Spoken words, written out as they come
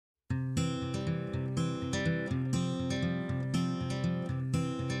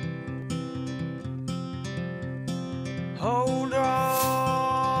Hold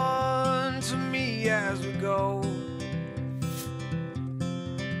on to me as we go,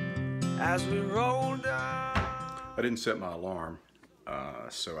 as we roll down. I didn't set my alarm,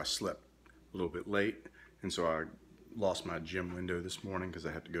 so I slept a little bit late, and so I lost my gym window this morning because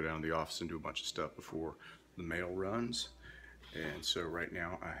I have to go down to the office and do a bunch of stuff before the mail runs. And so right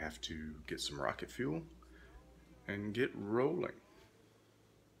now I have to get some rocket fuel and get rolling.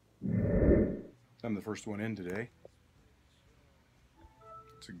 I'm the first one in today.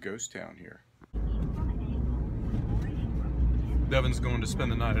 It's a ghost town here. Devin's going to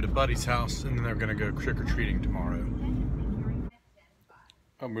spend the night at a buddy's house, and then they're going to go trick-or-treating tomorrow.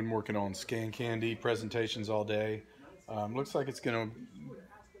 I've been working on scan candy presentations all day. Looks like it's going to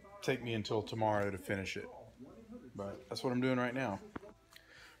take me until tomorrow to finish it, but that's what I'm doing right now.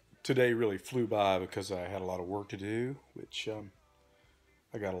 Today really flew by because I had a lot of work to do, which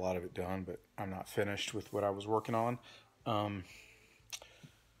I got a lot of it done, but I'm not finished with what I was working on.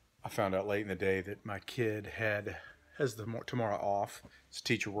 I found out late in the day that my kid has tomorrow off. It's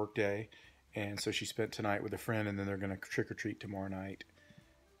teacher work day, and so she spent tonight with a friend, and then they're going to trick-or-treat tomorrow night.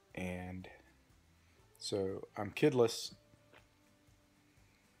 And so I'm kidless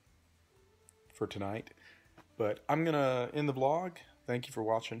for tonight, but I'm going to end the vlog. Thank you for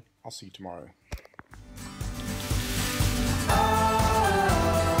watching. I'll see you tomorrow.